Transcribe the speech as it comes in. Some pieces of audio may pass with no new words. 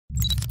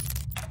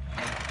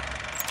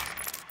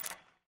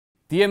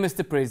Dear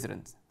Mr.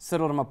 President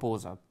Cyril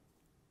Ramaphosa,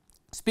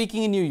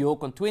 speaking in New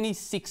York on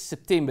 26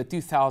 September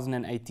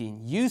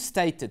 2018, you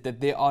stated that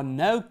there are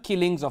no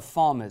killings of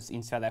farmers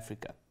in South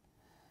Africa.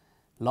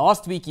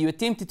 Last week, you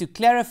attempted to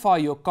clarify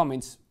your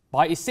comments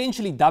by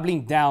essentially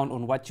doubling down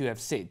on what you have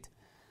said.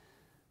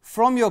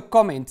 From your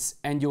comments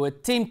and your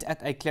attempt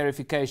at a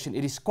clarification,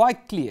 it is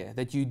quite clear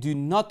that you do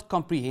not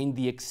comprehend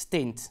the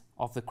extent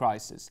of the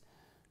crisis,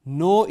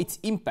 nor its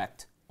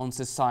impact on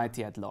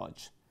society at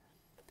large.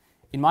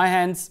 In my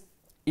hands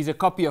is a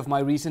copy of my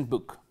recent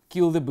book,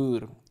 Kill the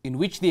Boer, in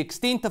which the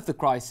extent of the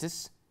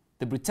crisis,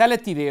 the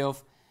brutality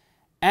thereof,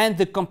 and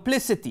the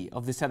complicity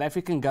of the South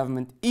African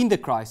government in the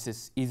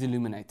crisis is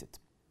illuminated.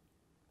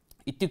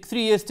 It took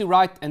 3 years to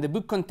write, and the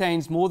book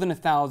contains more than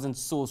 1,000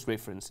 source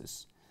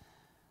references.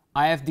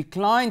 I have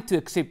declined to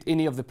accept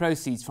any of the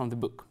proceeds from the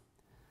book.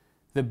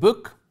 The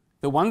book,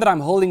 the one that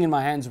I'm holding in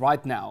my hands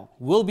right now,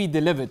 will be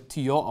delivered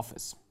to your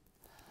office.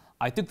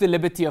 I took the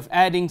liberty of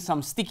adding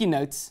some sticky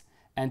notes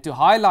and to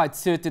highlight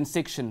certain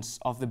sections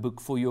of the book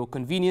for your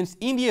convenience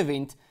in the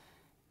event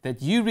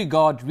that you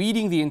regard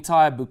reading the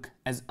entire book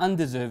as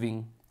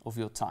undeserving of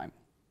your time.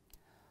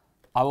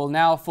 I will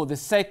now, for the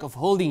sake of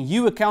holding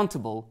you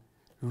accountable,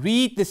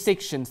 read the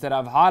sections that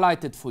I've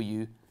highlighted for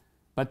you,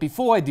 but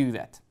before I do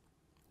that,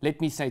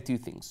 let me say two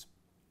things.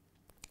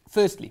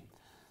 Firstly,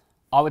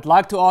 I would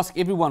like to ask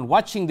everyone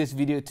watching this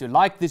video to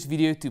like this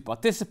video, to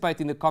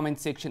participate in the comment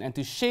section, and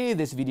to share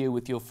this video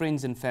with your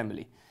friends and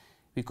family,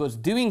 because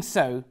doing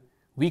so,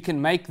 we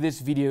can make this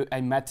video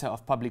a matter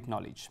of public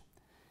knowledge.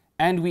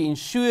 And we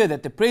ensure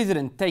that the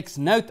President takes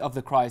note of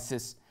the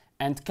crisis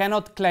and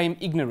cannot claim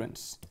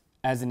ignorance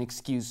as an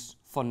excuse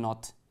for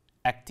not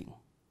acting.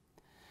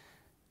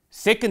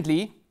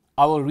 Secondly,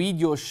 I will read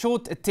your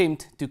short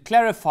attempt to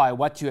clarify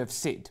what you have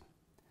said.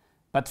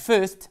 But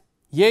first,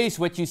 here is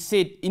what you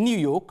said in New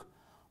York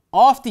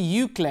after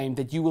you claimed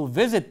that you will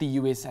visit the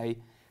USA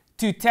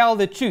to tell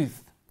the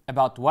truth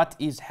about what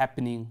is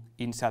happening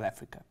in South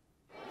Africa.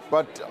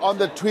 But on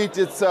the tweet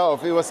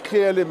itself, he was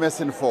clearly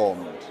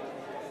misinformed.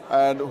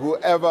 And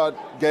whoever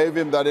gave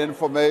him that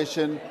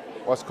information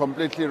was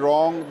completely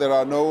wrong. There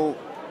are no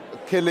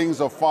killings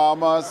of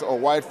farmers or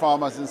white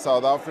farmers in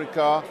South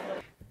Africa.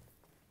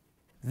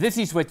 This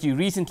is what you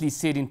recently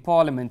said in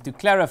Parliament to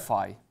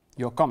clarify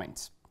your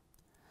comments.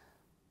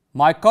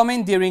 My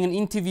comment during an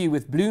interview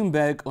with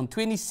Bloomberg on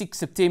 26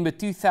 September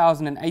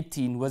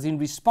 2018 was in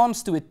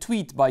response to a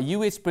tweet by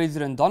US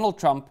President Donald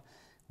Trump,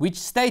 which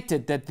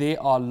stated that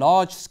there are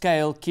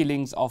large-scale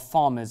killings of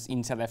farmers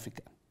in South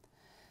Africa.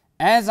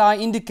 As I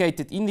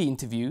indicated in the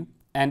interview,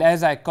 and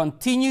as I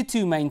continue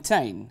to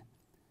maintain,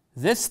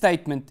 this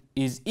statement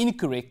is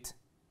incorrect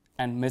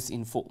and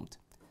misinformed.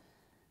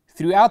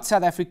 Throughout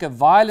South Africa,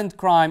 violent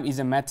crime is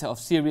a matter of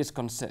serious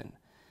concern,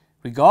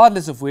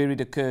 regardless of where it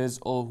occurs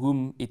or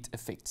whom it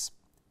affects.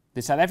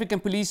 The South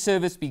African Police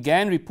Service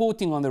began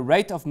reporting on the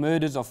rate of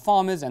murders of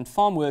farmers and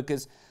farm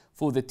workers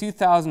for the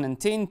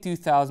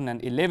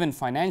 2010-2011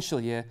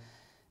 financial year,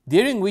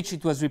 during which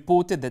it was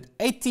reported that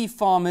 80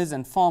 farmers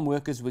and farm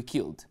workers were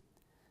killed.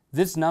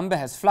 This number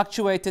has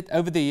fluctuated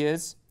over the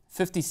years: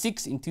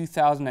 56 in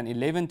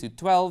 2011 to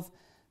 12,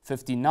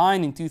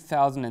 59 in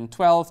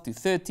 2012 to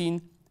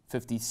 13,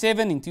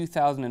 57 in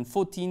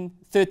 2014,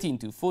 13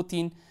 to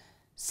 14,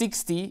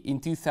 60 in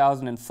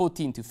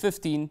 2014 to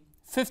 15,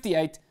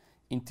 58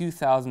 in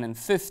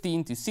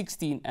 2015 to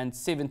 16, and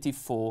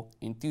 74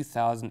 in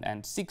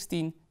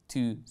 2016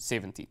 to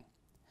 17.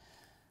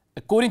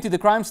 According to the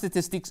crime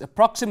statistics,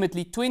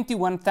 approximately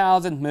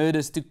 21,000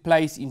 murders took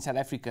place in South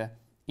Africa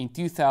in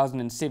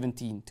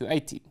 2017 to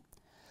 18,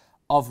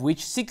 of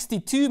which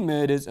 62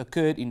 murders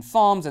occurred in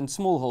farms and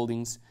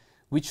smallholdings,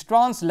 which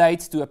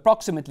translates to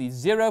approximately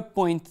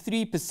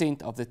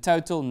 0.3% of the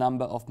total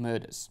number of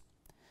murders.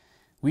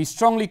 We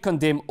strongly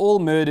condemn all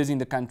murders in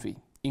the country,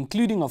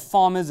 including of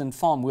farmers and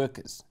farm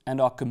workers,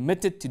 and are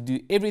committed to do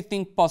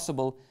everything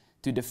possible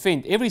to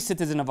defend every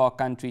citizen of our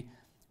country,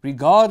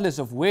 regardless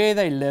of where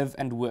they live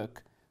and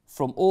work,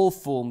 from all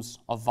forms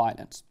of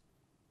violence.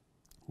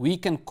 We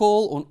can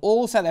call on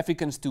all South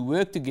Africans to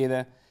work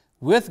together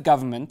with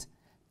government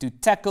to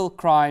tackle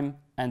crime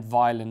and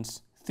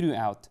violence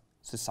throughout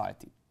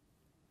society.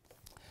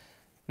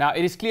 Now,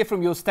 it is clear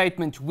from your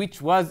statement,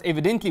 which was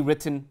evidently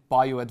written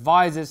by your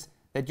advisors,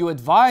 that your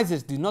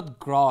advisors do not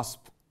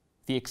grasp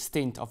the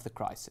extent of the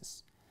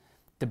crisis.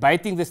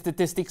 Debating the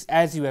statistics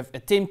as you have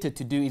attempted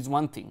to do is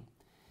one thing.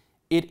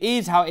 It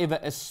is, however,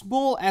 a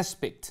small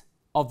aspect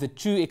of the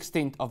true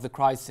extent of the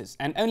crisis,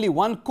 and only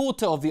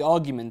 1/4 of the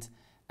argument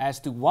as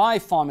to why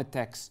farm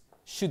attacks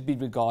should be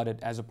regarded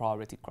as a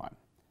priority crime.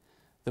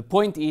 The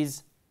point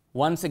is,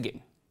 once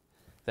again,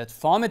 that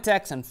farm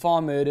attacks and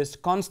farm murders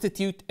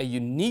constitute a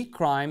unique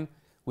crime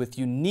with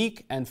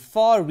unique and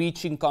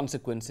far-reaching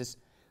consequences,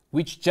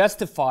 which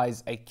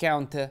justifies a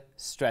counter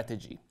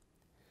strategy.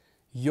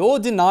 Your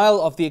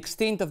denial of the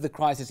extent of the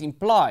crisis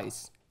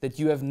implies that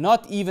you have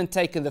not even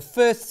taken the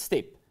first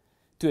step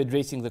to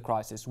addressing the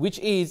crisis, which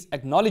is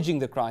acknowledging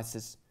the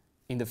crisis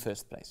in the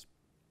first place.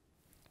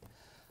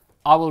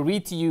 I will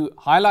read to you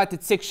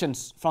highlighted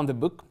sections from the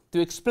book to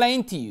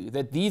explain to you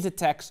that these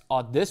attacks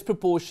are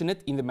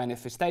disproportionate in the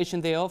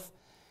manifestation thereof,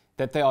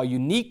 that they are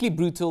uniquely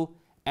brutal,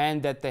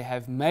 and that they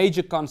have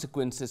major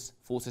consequences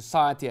for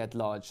society at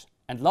large.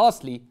 And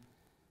lastly,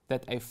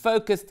 that a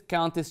focused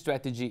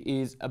counter-strategy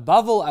is,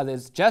 above all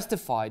others,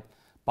 justified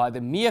by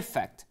the mere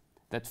fact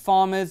that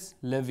farmers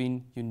live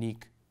in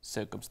unique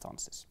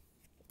circumstances.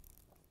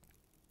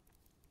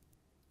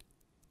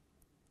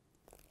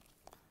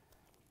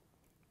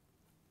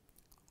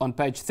 On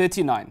page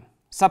 39,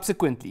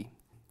 subsequently,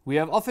 we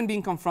have often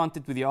been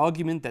confronted with the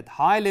argument that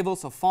high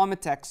levels of farm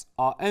attacks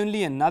are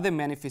only another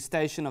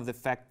manifestation of the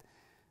fact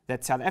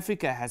that South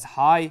Africa has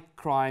high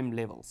crime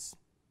levels.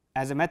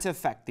 As a matter of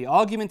fact, the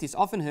argument is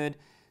often heard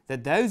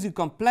that those who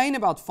complain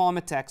about farm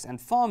attacks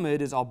and farm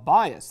murders are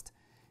biased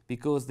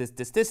because the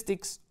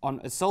statistics on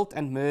assault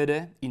and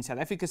murder in South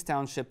Africa's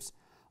townships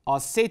are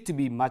said to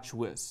be much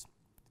worse.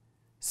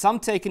 Some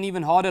take an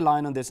even harder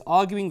line on this,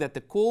 arguing that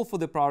the call for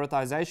the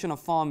prioritisation of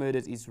farm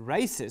murders is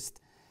racist,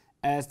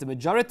 as the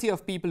majority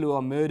of people who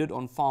are murdered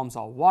on farms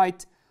are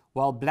white,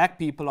 while black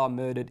people are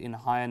murdered in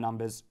higher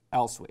numbers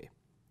elsewhere.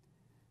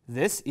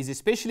 This is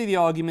especially the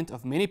argument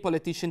of many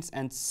politicians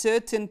and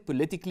certain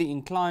politically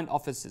inclined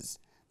officers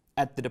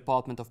at the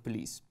Department of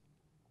Police.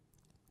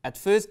 At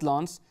first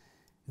glance,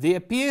 there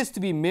appears to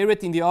be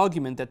merit in the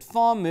argument that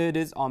farm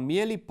murders are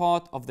merely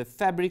part of the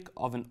fabric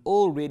of an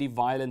already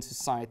violent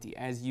society,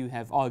 as you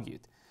have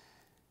argued.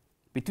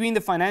 Between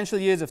the financial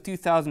years of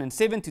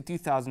 2007 to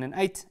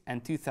 2008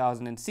 and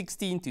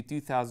 2016 to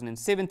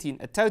 2017,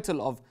 a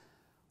total of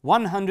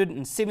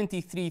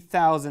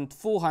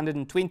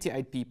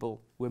 173,428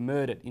 people were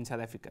murdered in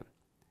South Africa.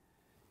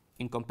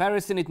 In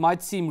comparison, it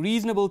might seem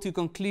reasonable to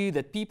conclude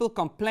that people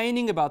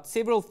complaining about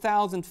several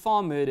thousand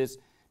farm murders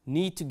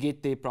need to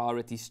get their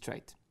priorities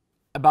straight.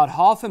 About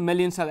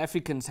 500,000 South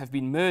Africans have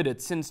been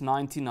murdered since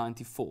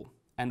 1994,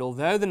 and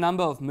although the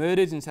number of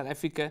murders in South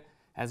Africa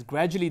has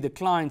gradually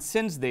declined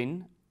since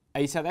then,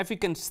 a South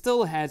African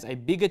still has a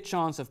bigger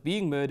chance of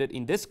being murdered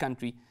in this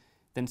country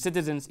than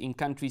citizens in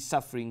countries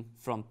suffering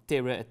from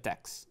terror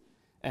attacks,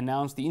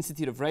 announced the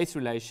Institute of Race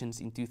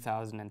Relations in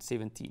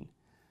 2017.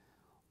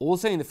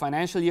 Also in the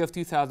financial year of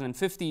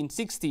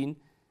 2015-16,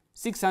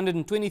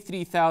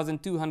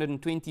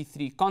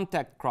 623,223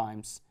 contact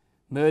crimes,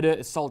 murder,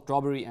 assault,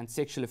 robbery and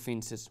sexual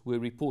offences were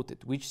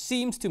reported, which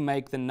seems to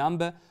make the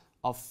number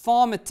of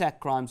farm attack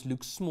crimes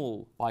look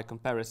small by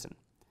comparison.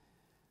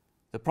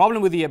 The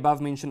problem with the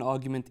above-mentioned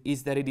argument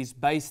is that it is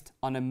based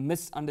on a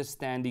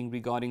misunderstanding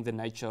regarding the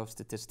nature of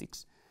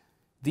statistics.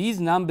 These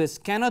numbers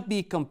cannot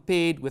be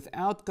compared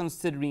without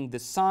considering the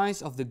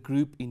size of the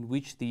group in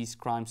which these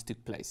crimes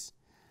took place.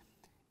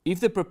 If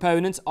the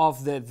proponents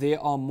of the "there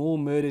are more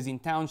murders in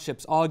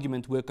townships"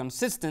 argument were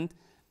consistent,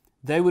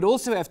 they would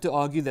also have to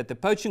argue that the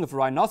poaching of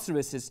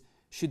rhinoceroses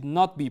should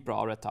not be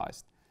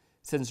prioritized,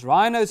 since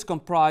rhinos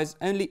comprise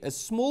only a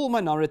small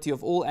minority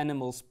of all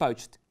animals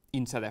poached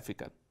in South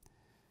Africa.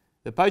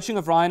 The poaching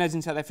of rhinos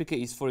in South Africa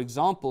is, for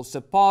example,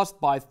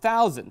 surpassed by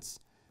thousands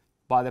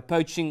by the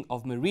poaching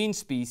of marine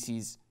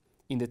species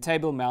in the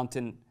Table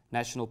Mountain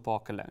National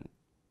Park alone.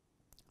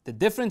 The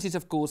difference is,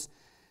 of course,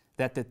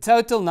 that the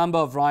total number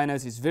of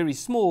rhinos is very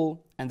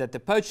small and that the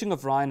poaching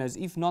of rhinos,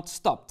 if not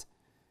stopped,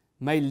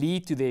 may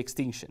lead to their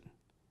extinction.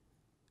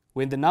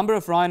 When the number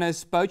of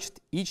rhinos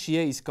poached each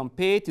year is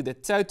compared to the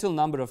total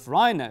number of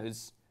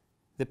rhinos,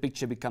 the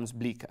picture becomes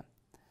bleaker.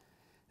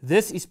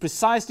 This is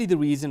precisely the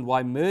reason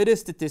why murder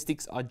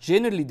statistics are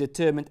generally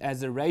determined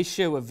as a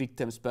ratio of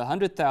victims per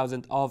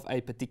 100,000 of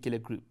a particular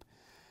group.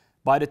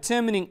 By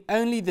determining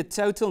only the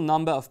total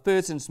number of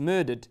persons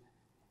murdered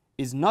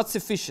is not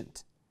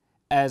sufficient,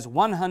 as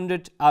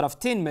 100 out of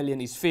 10 million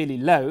is fairly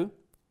low,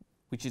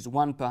 which is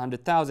 1 per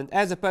 100,000,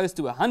 as opposed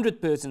to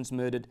 100 persons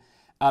murdered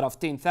out of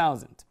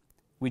 10,000,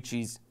 which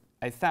is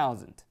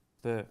 1,000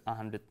 per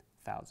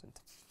 100,000.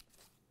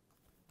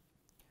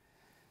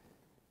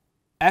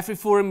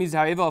 AfriForum is,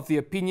 however, of the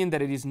opinion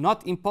that it is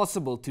not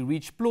impossible to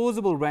reach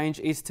plausible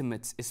range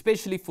estimates,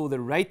 especially for the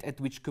rate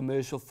at which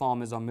commercial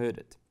farmers are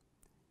murdered.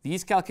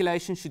 These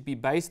calculations should be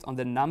based on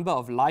the number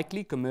of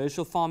likely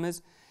commercial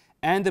farmers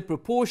and the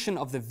proportion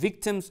of the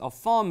victims of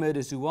farm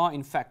murders who are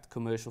in fact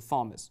commercial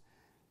farmers.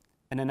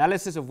 An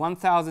analysis of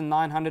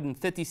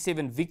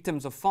 1,937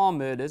 victims of farm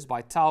murders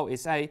by Tau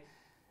SA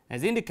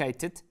has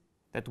indicated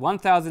that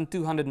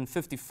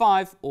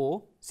 1,255,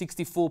 or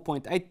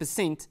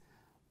 64.8%,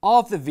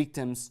 of the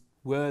victims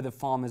were the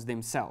farmers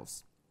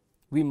themselves.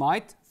 We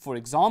might, for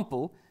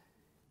example,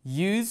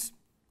 use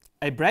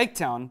a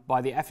breakdown by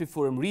the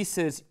AfriForum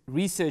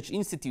Research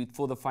Institute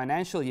for the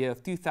financial year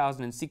of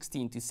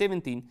 2016 to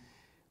 17,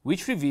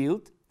 which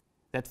revealed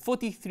that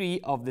 43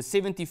 of the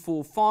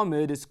 74 farm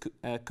murders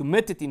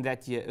committed in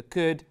that year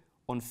occurred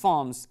on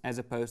farms as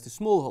opposed to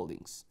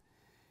smallholdings.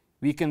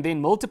 We can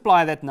then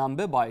multiply that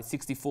number by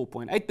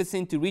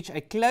 64.8% to reach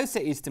a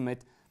closer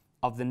estimate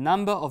of the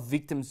number of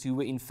victims who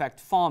were in fact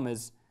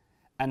farmers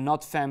and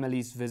not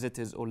families,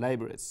 visitors or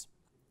labourers.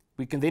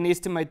 We can then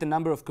estimate the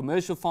number of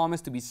commercial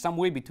farmers to be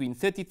somewhere between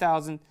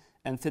 30,000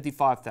 and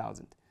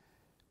 35,000.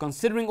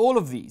 Considering all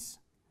of these,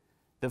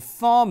 the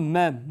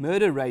farmer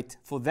murder rate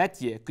for that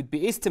year could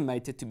be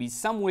estimated to be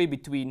somewhere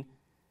between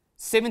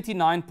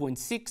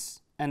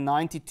 79.6 and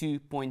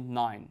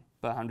 92.9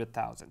 per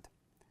 100,000.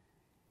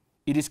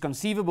 It is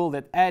conceivable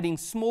that adding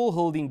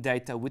smallholding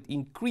data would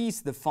increase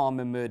the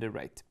farmer murder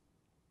rate.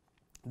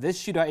 This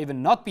should, however,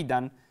 not be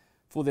done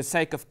for the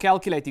sake of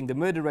calculating the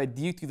murder rate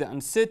due to the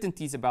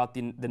uncertainties about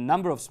the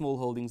number of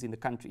smallholdings in the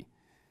country.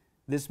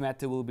 This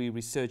matter will be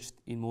researched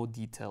in more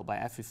detail by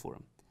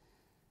AfriForum.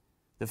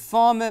 The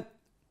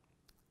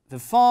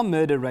farm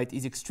murder rate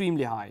is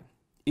extremely high.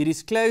 It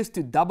is close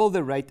to double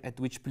the rate at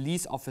which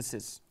police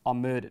officers are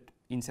murdered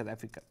in South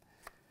Africa.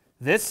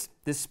 This,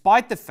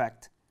 despite the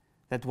fact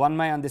that one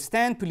may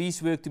understand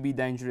police work to be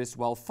dangerous,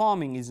 while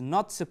farming is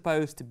not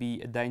supposed to be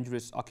a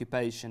dangerous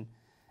occupation,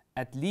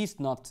 at least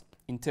not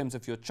in terms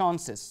of your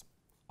chances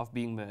of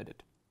being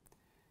murdered.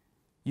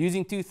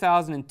 Using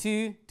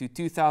 2002 to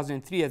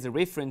 2003 as a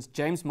reference,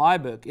 James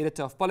Myburgh,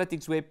 editor of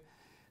Politics Web,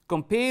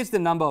 compares the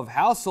number of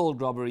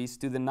household robberies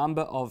to the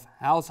number of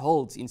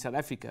households in South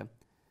Africa,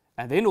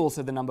 and then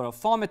also the number of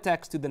farm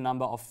attacks to the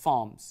number of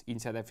farms in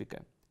South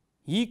Africa.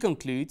 He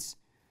concludes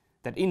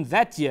that in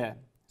that year,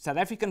 South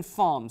African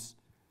farms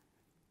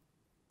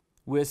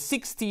were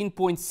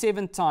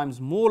 16.7 times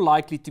more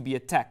likely to be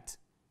attacked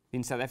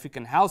than South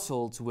African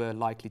households were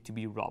likely to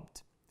be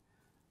robbed.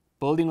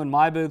 Building on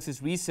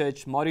Myburgh's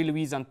research,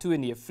 Marie-Louise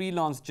Antoine, a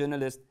freelance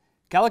journalist,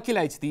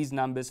 calculates these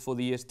numbers for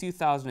the years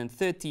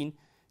 2013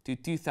 to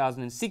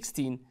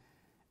 2016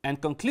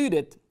 and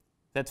concluded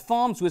that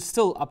farms were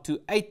still up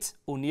to 8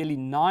 or nearly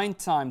 9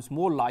 times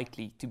more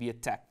likely to be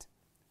attacked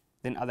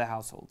than other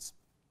households.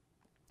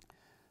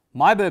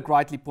 Myburgh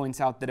rightly points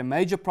out that a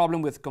major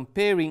problem with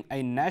comparing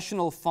a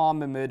national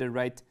farmer murder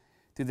rate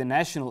to the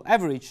national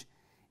average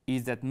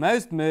is that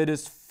most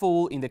murders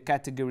fall in the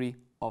category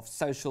of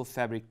social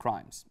fabric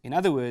crimes. In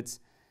other words,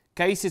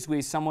 cases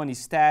where someone is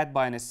stabbed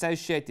by an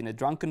associate in a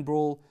drunken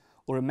brawl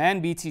or a man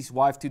beats his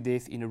wife to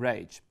death in a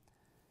rage,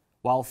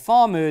 while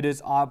farm murders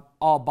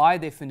are by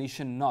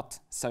definition not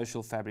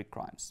social fabric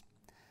crimes.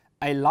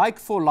 A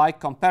like-for-like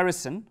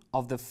comparison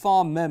of the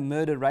farmer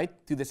murder rate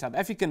to the South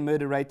African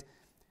murder rate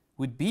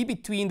would be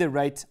between the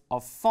rate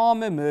of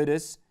farmer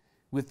murders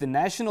with the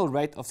national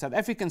rate of South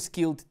Africans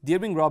killed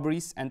during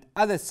robberies and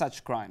other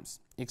such crimes,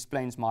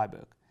 explains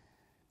Myburgh.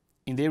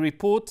 In their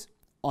report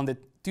on the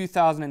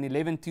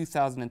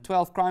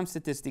 2011-2012 crime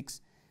statistics,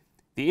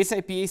 the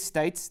SAPS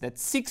states that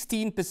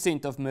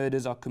 16% of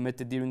murders are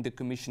committed during the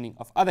commissioning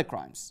of other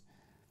crimes.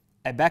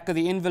 A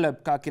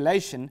back-of-the-envelope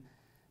calculation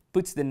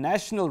puts the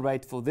national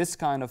rate for this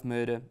kind of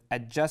murder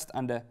at just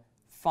under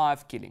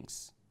 5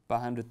 killings per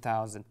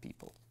 100,000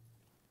 people.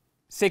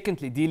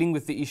 Secondly, dealing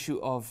with the issue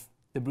of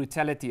the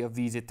brutality of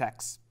these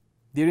attacks.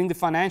 During the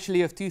financial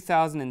year of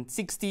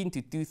 2016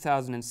 to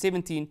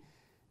 2017,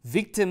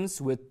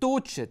 victims were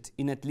tortured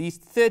in at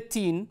least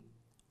 13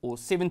 or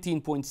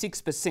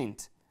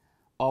 17.6%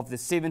 of the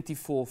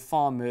 74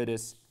 farm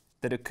murders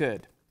that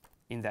occurred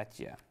in that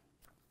year.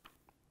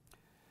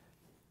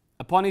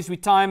 Upon his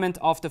retirement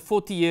after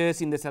 40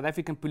 years in the South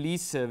African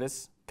Police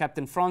Service,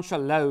 Captain Francois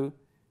Louw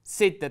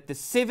said that the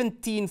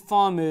 17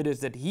 farm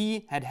murders that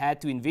he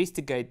had to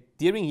investigate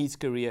during his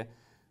career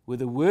were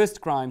the worst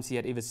crimes he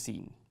had ever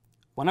seen.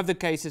 One of the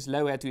cases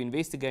Louw had to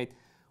investigate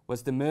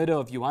was the murder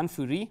of Johan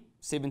Fourie,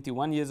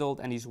 71 years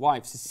old, and his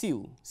wife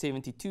Cecile,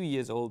 72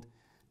 years old,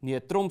 near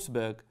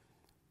Tromsburg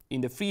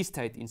in the Free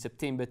State in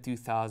September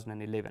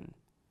 2011.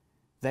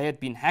 They had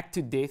been hacked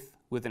to death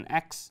with an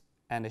axe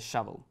and a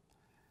shovel.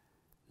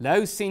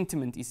 Louw's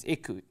sentiment is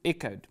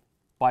echoed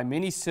by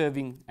many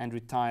serving and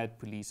retired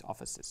police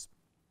officers.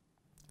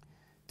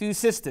 Two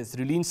sisters,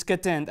 Rulien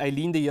Skutte and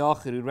Eileen de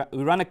Jager,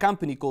 who run a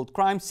company called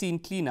Crime Scene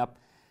Cleanup,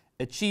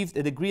 achieved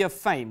a degree of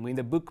fame when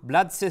the book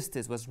Blood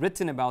Sisters was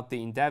written about their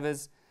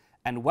endeavors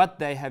and what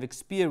they have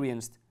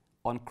experienced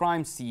on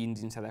crime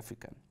scenes in South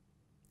Africa.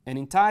 An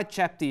entire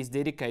chapter is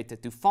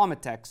dedicated to farm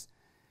attacks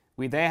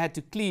where they had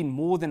to clean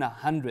more than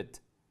 100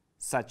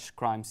 such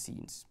crime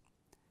scenes.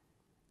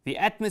 The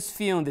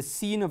atmosphere on the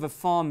scene of a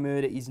farm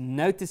murder is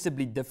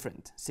noticeably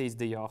different, says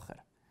de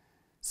Jager.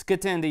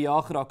 Skutte and de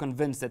Jager are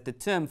convinced that the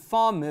term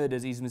farm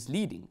murders is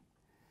misleading.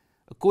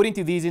 According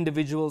to these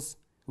individuals,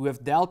 who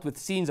have dealt with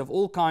scenes of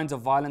all kinds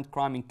of violent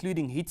crime,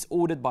 including hits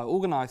ordered by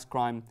organized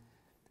crime,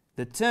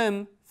 the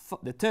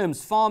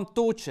terms farm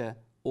torture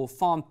or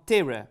farm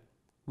terror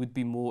would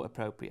be more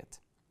appropriate.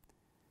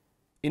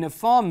 In a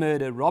farm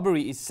murder,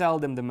 robbery is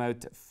seldom the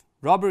motive.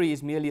 Robbery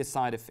is merely a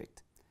side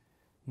effect.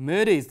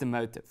 Murder is the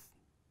motive.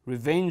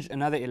 Revenge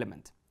another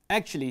element.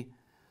 Actually,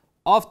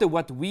 after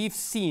what we've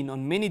seen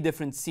on many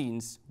different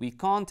scenes, we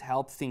can't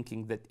help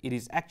thinking that it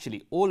is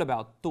actually all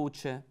about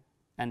torture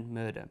and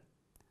murder.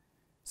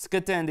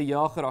 Skutte and de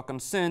Jager are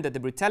concerned that the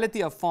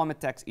brutality of farm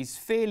attacks is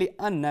fairly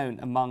unknown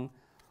among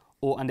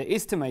or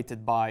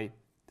underestimated by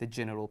the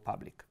general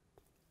public.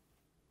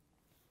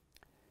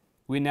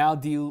 We now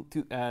move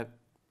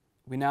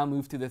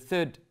to the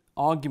third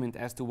argument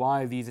as to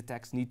why these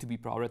attacks need to be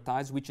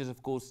prioritized, which is,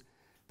 of course,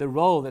 the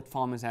role that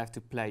farmers have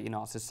to play in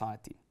our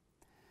society.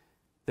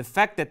 The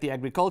fact that the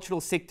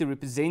agricultural sector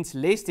represents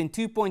less than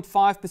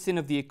 2.5%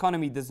 of the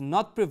economy does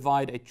not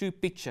provide a true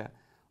picture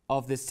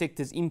of the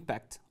sector's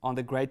impact on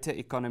the greater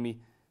economy,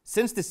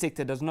 since the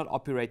sector does not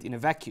operate in a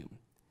vacuum.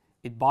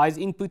 It buys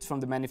inputs from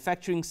the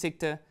manufacturing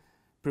sector,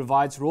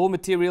 provides raw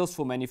materials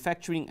for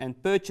manufacturing,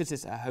 and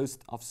purchases a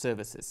host of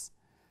services,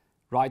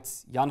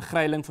 writes Jan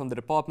Greiling from the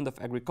Department of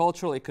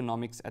Agricultural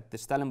Economics at the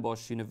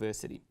Stellenbosch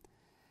University,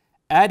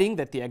 adding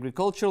that the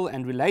agricultural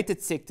and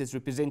related sectors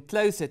represent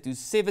closer to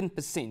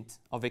 7%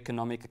 of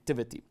economic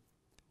activity.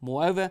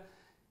 Moreover,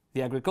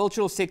 the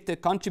agricultural sector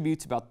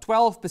contributes about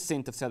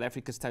 12% of South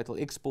Africa's total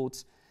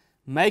exports,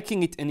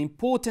 making it an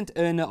important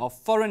earner of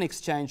foreign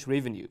exchange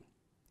revenue.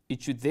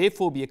 It should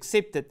therefore be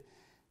accepted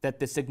that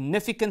the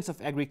significance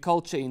of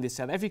agriculture in the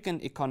South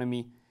African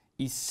economy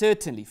is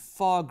certainly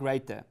far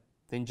greater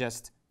than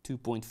just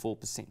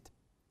 2.4%.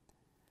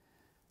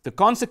 The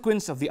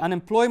consequence of the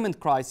unemployment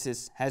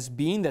crisis has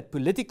been that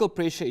political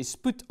pressure is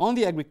put on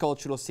the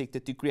agricultural sector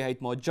to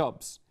create more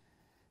jobs.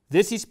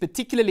 This is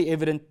particularly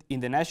evident in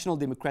the National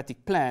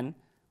Democratic Plan,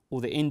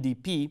 or the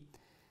NDP,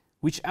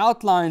 which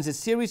outlines a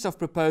series of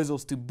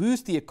proposals to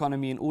boost the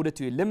economy in order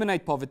to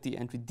eliminate poverty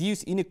and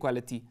reduce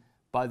inequality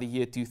by the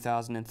year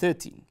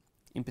 2013.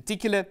 In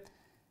particular,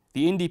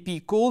 the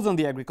NDP calls on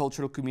the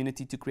agricultural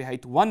community to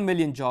create 1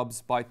 million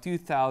jobs by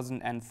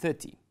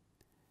 2030.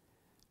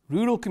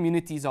 Rural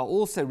communities are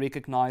also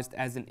recognized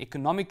as an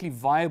economically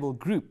viable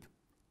group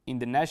in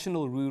the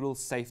National Rural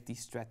Safety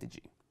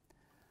Strategy.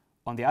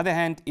 On the other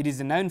hand, it is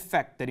a known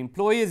fact that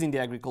employers in the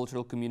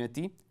agricultural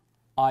community,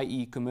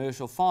 i.e.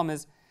 commercial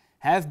farmers,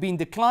 have been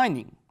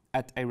declining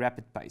at a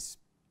rapid pace.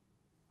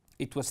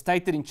 It was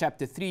stated in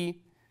Chapter 3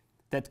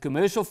 that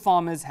commercial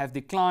farmers have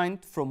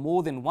declined from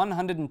more than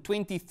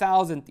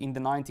 120,000 in the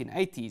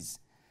 1980s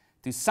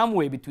to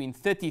somewhere between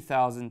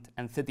 30,000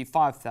 and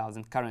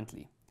 35,000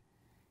 currently.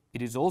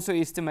 It is also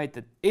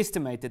estimated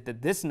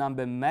that this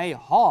number may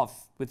halve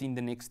within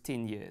the next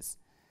 10 years.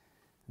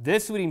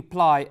 This would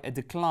imply a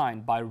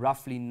decline by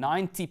roughly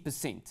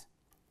 90%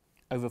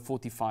 over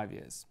 45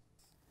 years.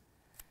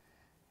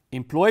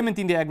 Employment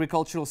in the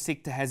agricultural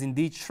sector has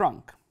indeed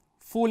shrunk,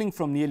 falling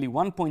from nearly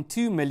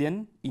 1.2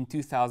 million in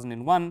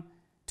 2001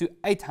 to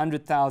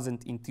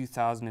 800,000 in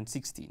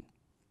 2016.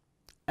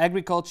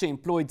 Agriculture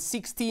employed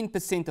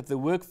 16% of the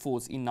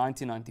workforce in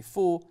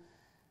 1994,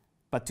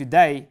 but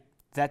today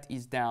that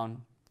is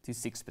down to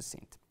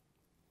 6%.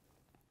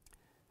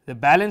 The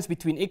balance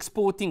between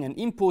exporting and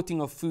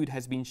importing of food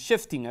has been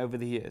shifting over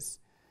the years.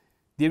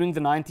 During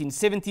the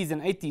 1970s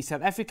and 80s,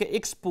 South Africa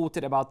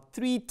exported about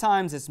 3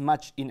 times as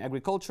much in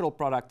agricultural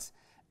products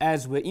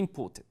as were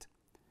imported.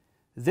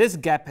 This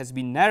gap has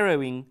been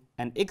narrowing,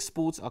 and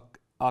exports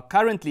are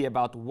currently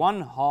about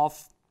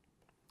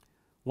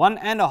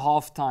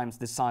 1.5 times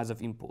the size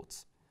of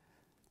imports.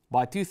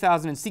 By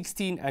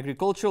 2016,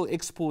 agricultural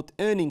export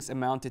earnings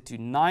amounted to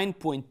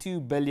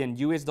 $9.2 billion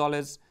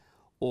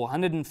or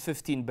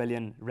 115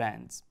 billion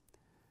rands,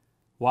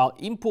 while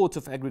imports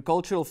of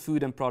agricultural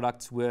food and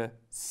products were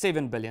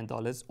 $7 billion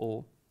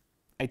or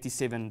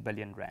 87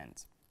 billion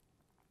rands.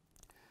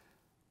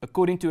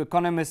 According to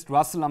economist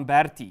Russell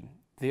Lamberti,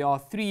 there are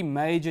 3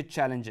 major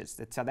challenges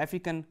that South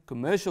African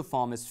commercial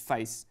farmers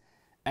face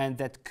and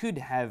that could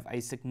have a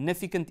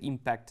significant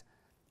impact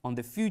on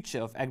the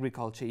future of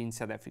agriculture in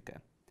South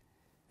Africa.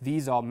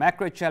 These are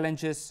macro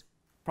challenges,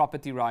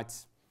 property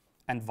rights,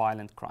 and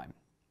violent crime.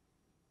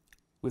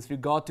 With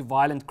regard to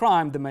violent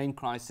crime, the main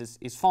crisis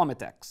is farm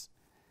attacks.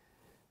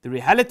 The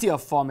reality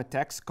of farm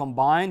attacks,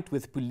 combined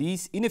with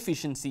police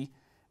inefficiency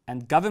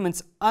and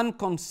government's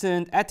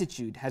unconcerned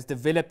attitude, has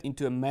developed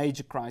into a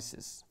major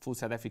crisis for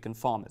South African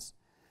farmers.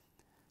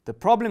 The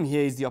problem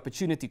here is the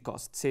opportunity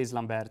cost, says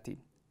Lamberti.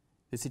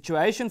 The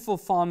situation for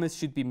farmers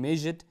should be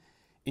measured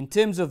in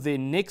terms of their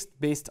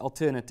next best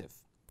alternative.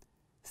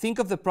 Think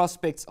of the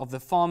prospects of the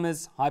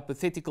farmer's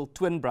hypothetical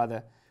twin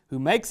brother who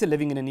makes a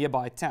living in a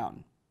nearby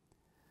town.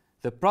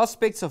 The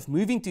prospects of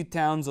moving to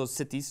towns or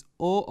cities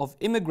or of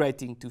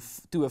immigrating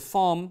to a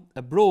farm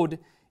abroad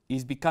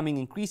is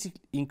becoming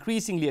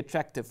increasingly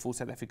attractive for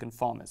South African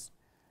farmers.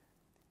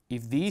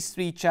 If these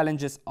 3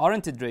 challenges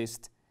aren't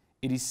addressed,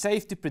 it is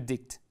safe to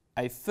predict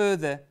a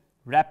further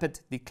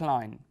rapid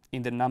decline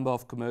in the number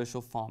of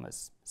commercial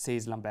farmers,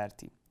 says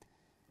Lamberti.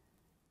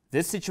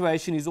 This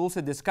situation is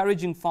also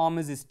discouraging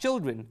farmers'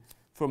 children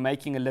from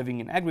making a living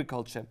in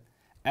agriculture,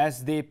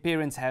 as their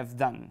parents have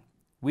done,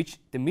 which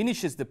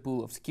diminishes the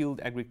pool of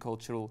skilled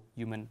agricultural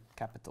human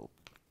capital.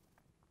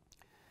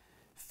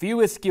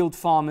 Fewer skilled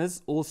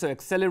farmers also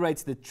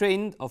accelerates the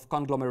trend of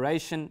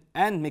conglomeration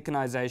and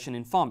mechanization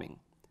in farming.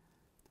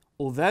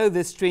 Although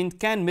this trend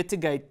can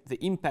mitigate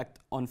the impact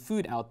on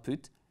food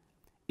output,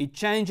 it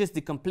changes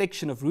the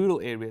complexion of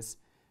rural areas,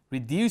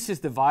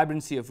 reduces the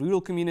vibrancy of rural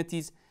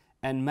communities,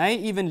 and may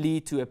even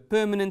lead to a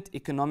permanent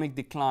economic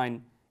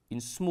decline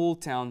in small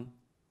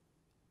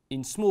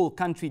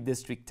country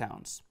district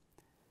towns.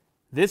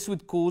 This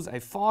would cause a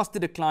faster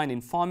decline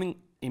in farming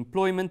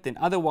employment than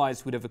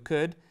otherwise would have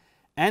occurred,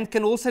 and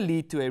can also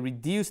lead to a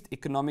reduced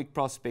economic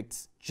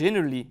prospects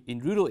generally in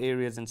rural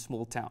areas and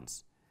small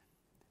towns.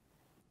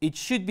 it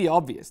should be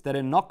obvious that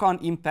a knock-on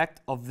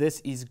impact of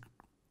this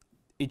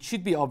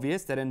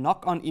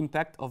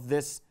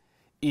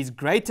is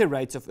greater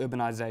rates of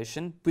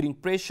urbanization, putting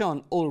pressure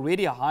on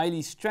already a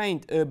highly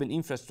strained urban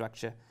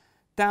infrastructure,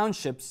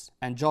 townships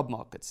and job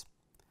markets.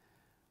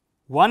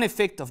 One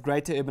effect of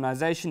greater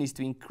urbanization is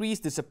to increase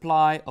the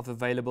supply of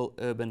available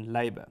urban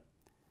labor.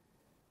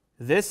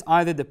 This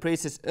either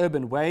depresses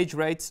urban wage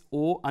rates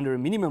or, under a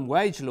minimum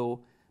wage law,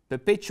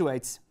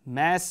 perpetuates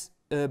mass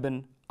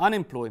urban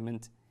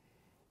unemployment,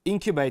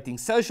 incubating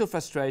social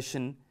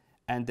frustration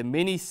and the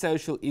many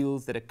social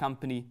ills that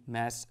accompany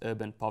mass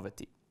urban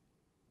poverty.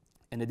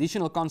 An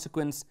additional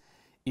consequence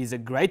is a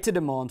greater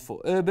demand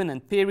for urban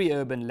and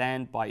peri-urban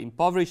land by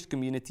impoverished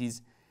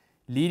communities,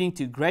 leading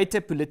to greater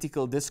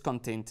political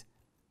discontent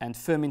and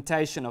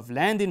fermentation of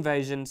land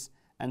invasions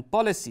and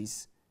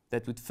policies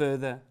that would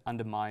further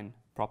undermine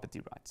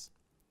property rights.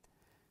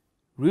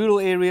 Rural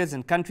areas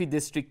and country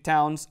district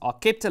towns are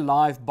kept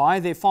alive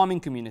by their farming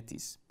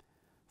communities.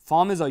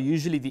 Farmers are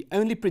usually the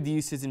only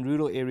producers in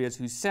rural areas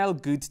who sell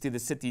goods to the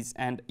cities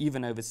and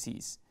even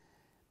overseas.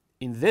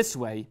 In this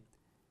way,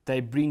 they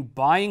bring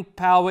buying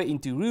power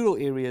into rural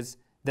areas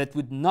that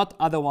would not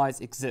otherwise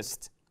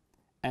exist,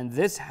 and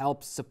this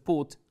helps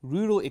support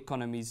rural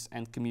economies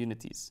and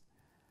communities.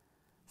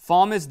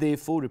 Farmers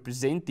therefore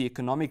represent the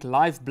economic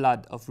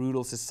lifeblood of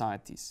rural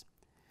societies.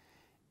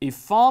 If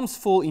farms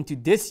fall into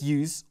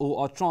disuse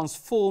or are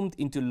transformed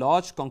into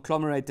large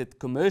conglomerated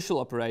commercial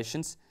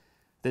operations,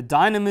 the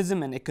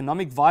dynamism and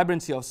economic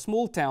vibrancy of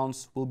small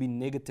towns will be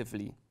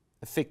negatively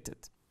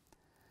affected.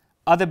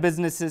 Other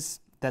businesses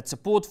that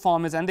support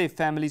farmers and their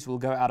families will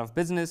go out of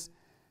business.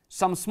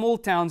 Some small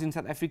towns in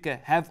South Africa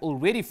have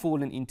already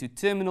fallen into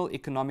terminal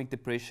economic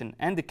depression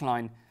and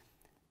decline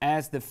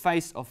as the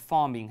face of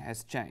farming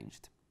has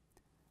changed.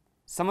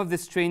 Some of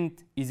this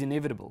trend is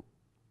inevitable,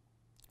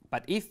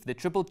 but if the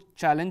triple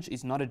challenge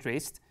is not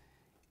addressed,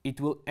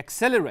 it will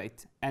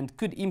accelerate and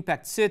could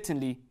impact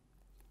certain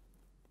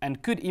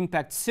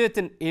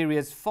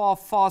areas far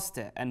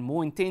faster and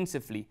more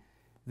intensively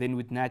than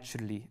would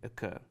naturally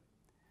occur.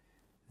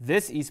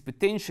 This is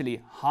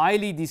potentially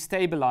highly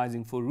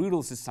destabilizing for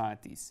rural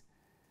societies.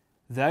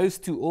 Those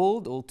too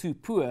old or too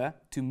poor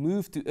to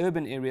move to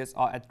urban areas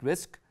are at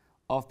risk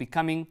of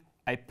becoming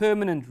a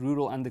permanent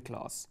rural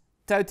underclass,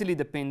 totally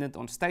dependent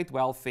on state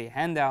welfare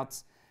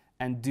handouts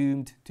and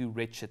doomed to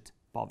wretched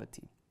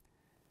poverty.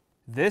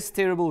 This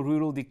terrible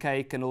rural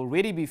decay can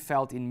already be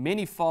felt in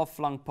many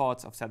far-flung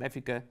parts of South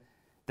Africa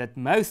that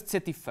most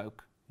city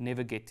folk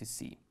never get to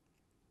see.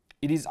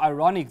 It is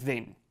ironic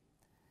then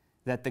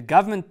that the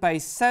government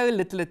pays so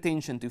little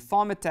attention to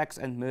farm attacks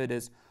and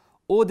murders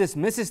or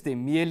dismisses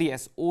them merely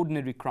as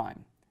ordinary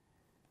crime.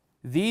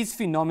 These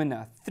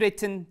phenomena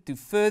threaten to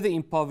further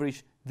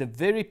impoverish the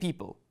very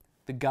people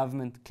the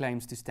government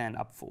claims to stand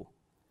up for,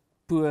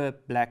 poor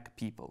black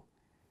people.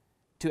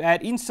 To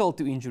add insult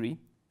to injury,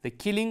 the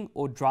killing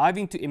or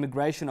driving to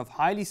immigration of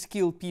highly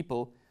skilled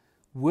people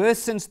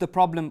worsens the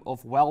problem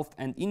of wealth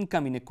and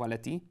income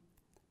inequality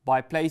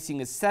by placing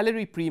a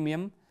salary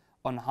premium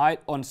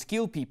on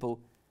skilled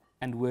people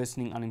and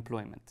worsening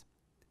unemployment.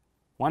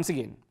 Once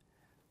again,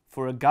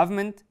 for a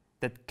government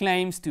that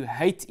claims to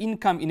hate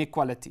income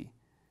inequality,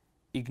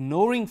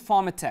 ignoring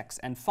farm attacks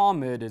and farm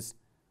murders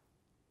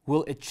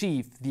will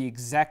achieve the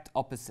exact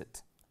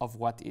opposite of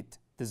what it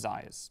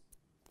desires.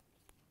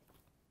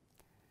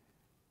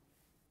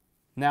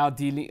 Now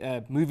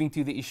moving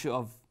to the issue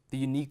of the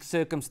unique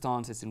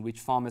circumstances in which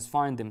farmers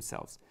find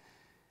themselves.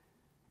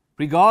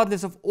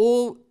 Regardless of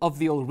all of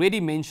the already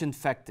mentioned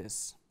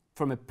factors,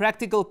 from a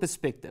practical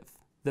perspective,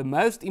 the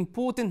most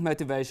important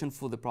motivation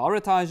for the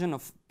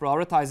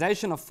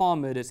prioritization of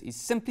farm murders is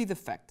simply the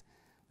fact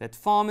that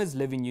farmers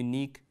live in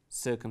unique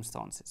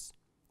circumstances.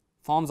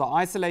 Farms are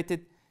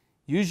isolated,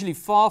 usually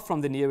far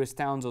from the nearest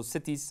towns or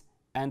cities,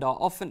 and are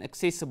often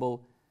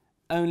accessible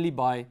only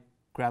by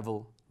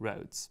gravel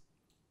roads.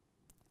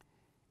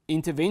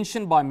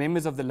 Intervention by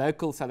members of the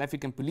local South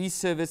African Police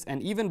Service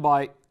and even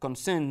by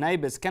concerned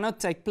neighbours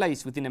cannot take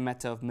place within a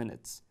matter of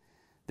minutes.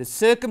 The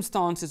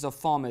circumstances of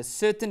farmers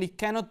certainly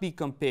cannot be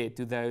compared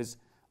to those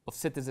of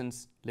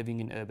citizens living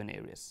in urban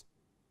areas.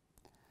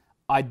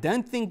 I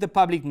don't think the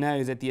public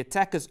knows that the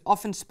attackers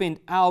often spend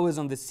hours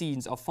on the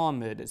scenes of farm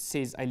murders,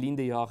 says Eileen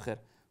de Jager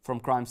from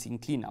Crime Scene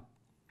Cleanup.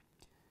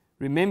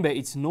 Remember,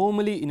 it's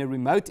normally in a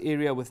remote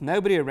area with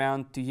nobody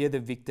around to hear the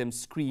victims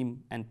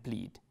scream and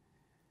plead.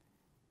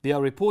 There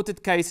are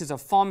reported cases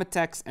of farm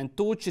attacks and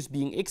tortures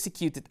being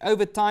executed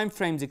over time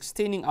frames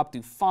extending up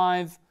to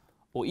 5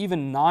 or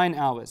even 9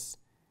 hours,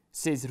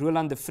 says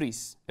Roland de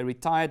Vries, a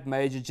retired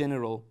Major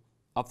General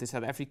of the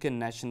South African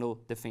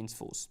National Defence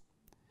Force.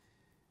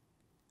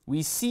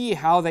 We see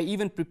how they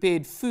even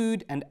prepared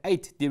food and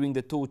ate during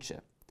the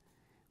torture.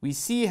 We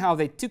see how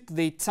they took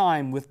their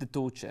time with the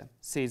torture,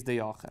 says de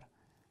Jager.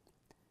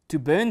 To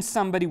burn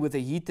somebody with a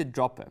heated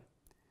dropper,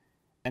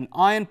 an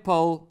iron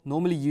pole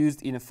normally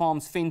used in a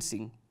farm's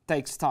fencing,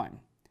 takes time.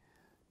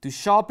 To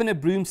sharpen a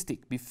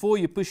broomstick before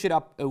you push it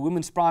up a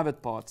woman's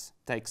private parts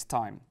takes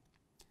time.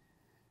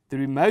 The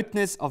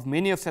remoteness of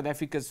many of South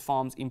Africa's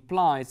farms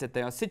implies that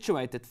they are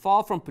situated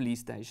far from police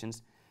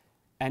stations,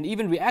 and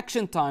even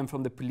reaction time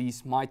from the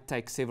police might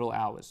take several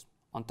hours.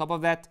 On top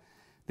of that,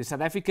 the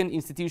South African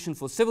Institution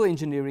for Civil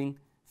Engineering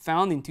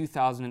found in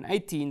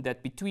 2018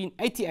 that between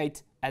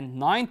 88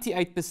 and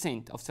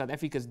 98% of South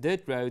Africa's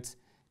dirt roads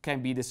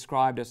can be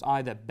described as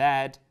either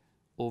bad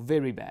or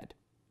very bad.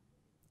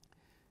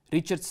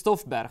 Richard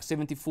Stoffberg,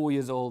 74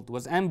 years old,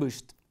 was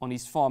ambushed on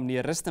his farm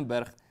near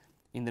Rustenburg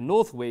in the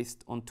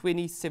northwest on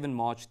 27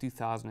 March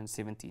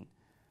 2017.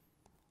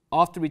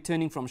 After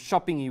returning from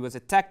shopping, he was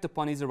attacked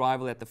upon his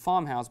arrival at the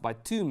farmhouse by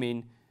two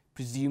men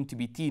presumed to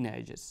be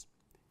teenagers.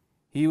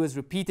 He was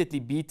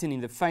repeatedly beaten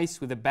in the face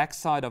with the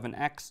backside of an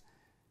axe,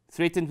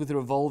 threatened with a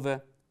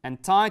revolver,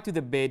 and tied to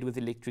the bed with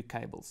electric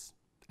cables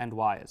and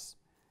wires.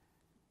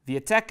 The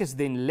attackers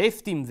then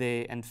left him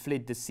there and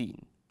fled the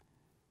scene.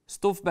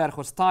 Stoffberg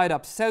was tied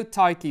up so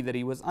tightly that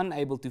he was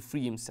unable to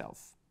free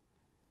himself.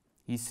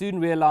 He soon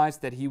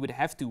realized that he would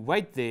have to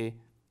wait there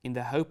in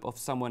the hope of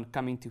someone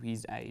coming to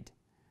his aid.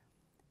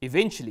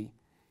 Eventually,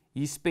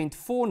 he spent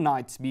 4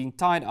 nights being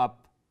tied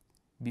up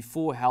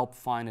before help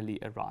finally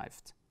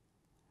arrived.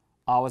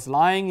 I was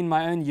lying in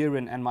my own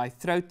urine and my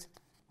throat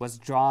was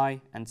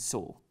dry and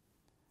sore.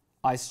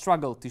 I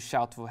struggled to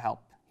shout for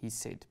help, he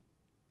said.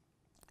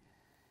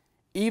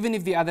 Even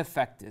if the other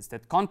factors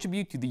that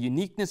contribute to the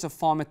uniqueness of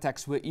farm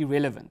attacks were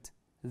irrelevant,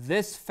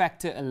 this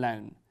factor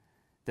alone,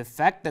 the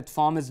fact that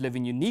farmers live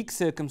in unique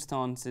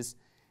circumstances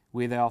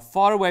where they are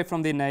far away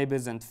from their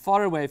neighbors and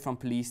far away from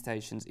police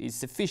stations, is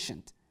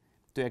sufficient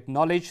to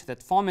acknowledge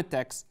that farm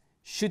attacks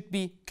should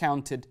be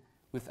countered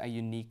with a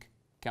unique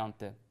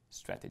counter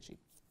strategy.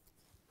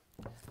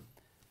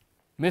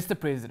 Mr.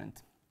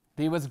 President,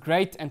 there was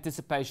great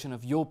anticipation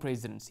of your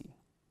presidency.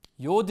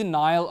 Your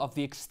denial of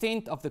the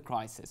extent of the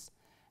crisis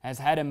has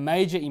had a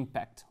major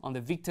impact on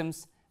the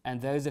victims and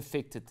those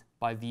affected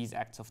by these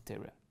acts of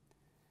terror.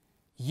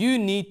 You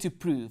need to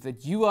prove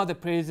that you are the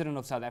President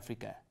of South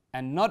Africa,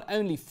 and not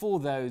only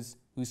for those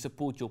who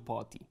support your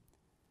party,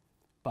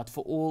 but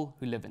for all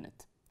who live in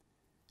it.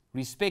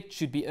 Respect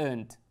should be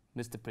earned,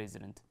 Mr.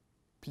 President.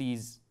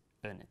 Please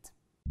earn it.